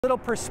Little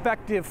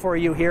perspective for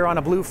you here on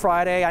a Blue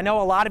Friday. I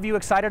know a lot of you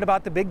excited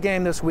about the big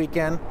game this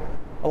weekend.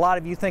 A lot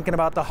of you thinking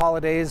about the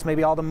holidays,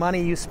 maybe all the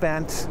money you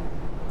spent.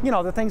 You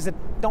know, the things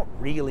that don't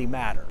really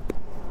matter.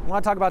 I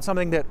want to talk about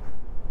something that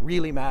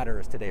really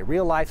matters today.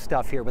 Real life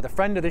stuff here with a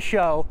friend of the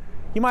show.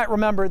 You might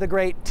remember the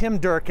great Tim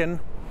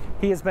Durkan.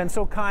 He has been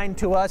so kind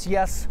to us.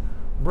 Yes,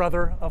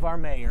 brother of our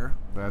mayor.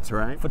 That's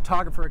right.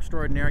 Photographer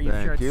extraordinaire. You've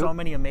shared so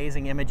many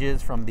amazing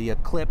images from the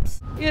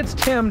eclipse. It's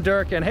Tim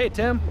Durkan. Hey,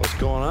 Tim. What's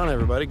going on,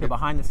 everybody? The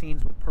behind the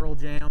scenes with Pearl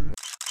Jam.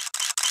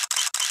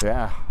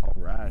 Yeah, all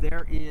right.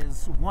 There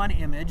is one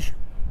image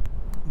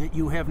that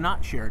you have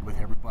not shared with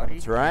everybody.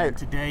 That's right. And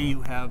today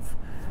you have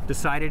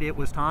decided it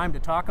was time to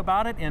talk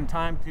about it and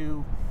time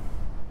to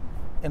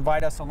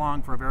invite us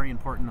along for a very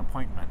important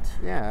appointment.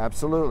 Yeah,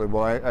 absolutely.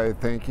 Well, I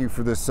thank you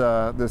for this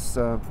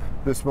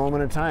this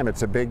moment in time.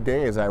 It's a big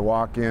day as I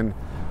walk in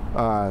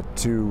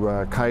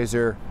to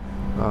Kaiser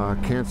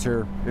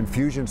Cancer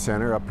Infusion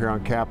Center up here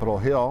on Capitol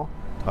Hill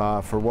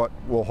for what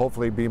will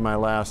hopefully be my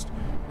last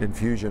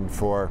infusion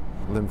for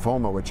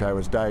lymphoma, which I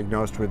was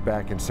diagnosed with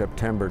back in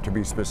September, to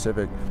be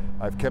specific.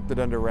 I've kept it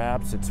under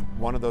wraps. It's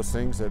one of those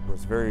things that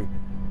was very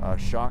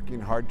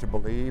shocking, hard to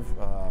believe.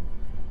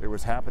 It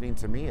was happening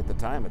to me at the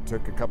time. It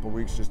took a couple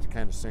weeks just to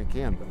kind of sink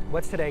in.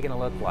 What's today going to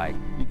look like?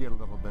 You get a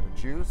little bit of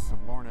juice, some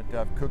Lorna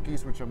Dove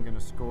cookies, which I'm going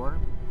to score.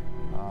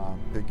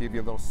 They give you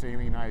a little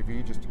saline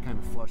IV just to kind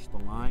of flush the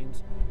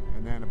lines.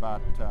 And then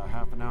about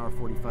half an hour,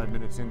 45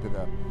 minutes into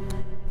the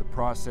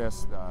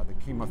process, the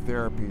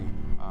chemotherapy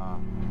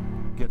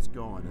gets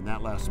going, and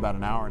that lasts about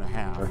an hour and a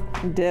half.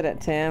 You did it,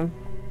 Tim.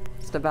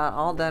 Just about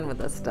all done with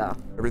this stuff.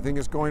 Everything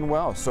is going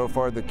well. So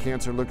far, the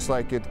cancer looks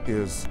like it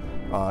is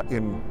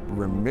in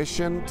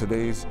remission.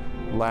 Today's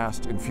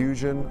last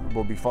infusion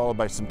will be followed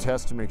by some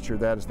tests to make sure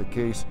that is the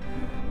case.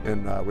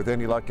 And with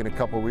any luck, in a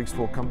couple of weeks,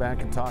 we'll come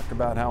back and talk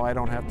about how I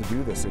don't have to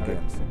do this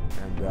again.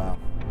 And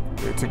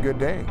it's a good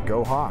day.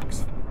 Go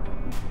Hawks.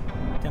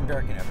 Tim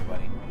Durkan,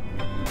 everybody.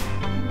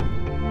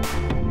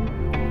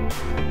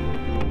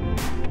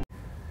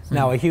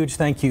 Now, a huge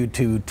thank you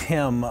to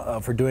Tim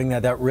for doing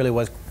that. That really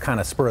was kind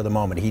of spur of the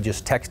moment. He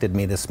just texted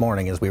me this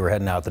morning as we were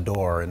heading out the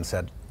door and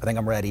said, I think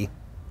I'm ready.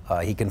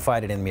 He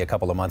confided in me a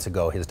couple of months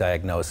ago, his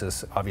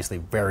diagnosis, obviously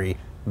very,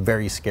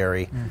 very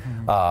scary.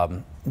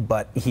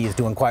 But he is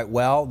doing quite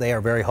well. They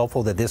are very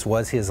hopeful that this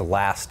was his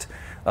last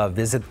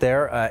visit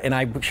there. And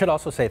I should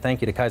also say thank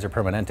you to Kaiser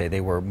Permanente.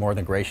 They were more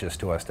than gracious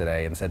to us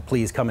today and said,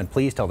 please come and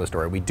please tell the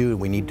story. We do.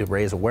 We need to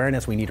raise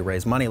awareness. We need to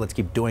raise money. Let's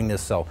keep doing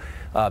this. So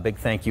big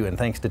thank you. And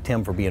thanks to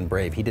Tim for being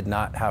brave. He did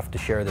not have to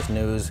share this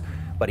news,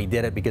 but he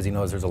did it because he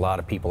knows there's a lot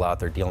of people out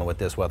there dealing with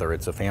this, whether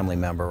it's a family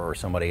member or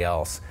somebody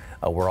else.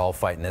 We're all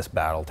fighting this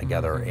battle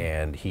together,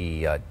 and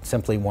he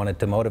simply wanted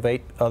to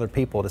motivate other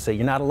people to say,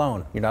 you're not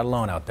alone. You're not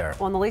alone out there.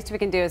 Well, and the least we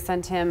can do is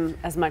send him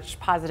as much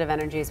positive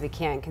energy as we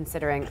can,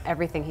 considering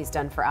everything he's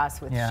done for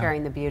us with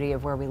sharing the beauty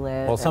of where we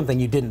live. Well, something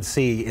you didn't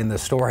see in the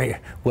story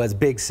was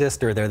Big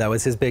Sister there. That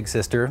was his big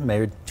sister,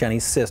 Mayor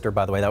Jenny's sister,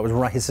 by the way. That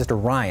was his sister,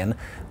 Ryan.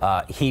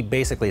 He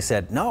basically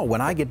said, no,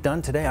 when I get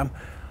done today,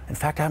 in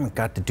fact, I haven't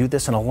got to do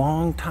this in a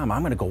long time.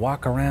 I'm going to go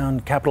walk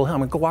around Capitol Hill. I'm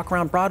going to go walk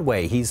around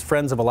Broadway. He's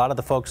friends of a lot of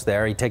the folks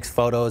there. He takes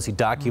photos. He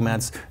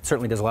documents.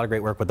 Certainly does a lot of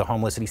great work with the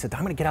homeless. And he said, I'm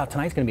going to get out.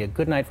 Tonight's going to be a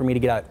good night for me to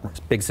get out. His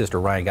big sister,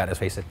 Ryan, got in his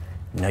face and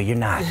said, no, you're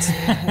not.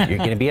 You're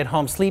going to be at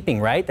home sleeping,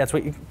 right? That's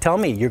what you tell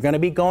me. You're going to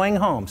be going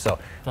home. So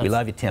we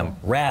love you, Tim.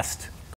 Rest.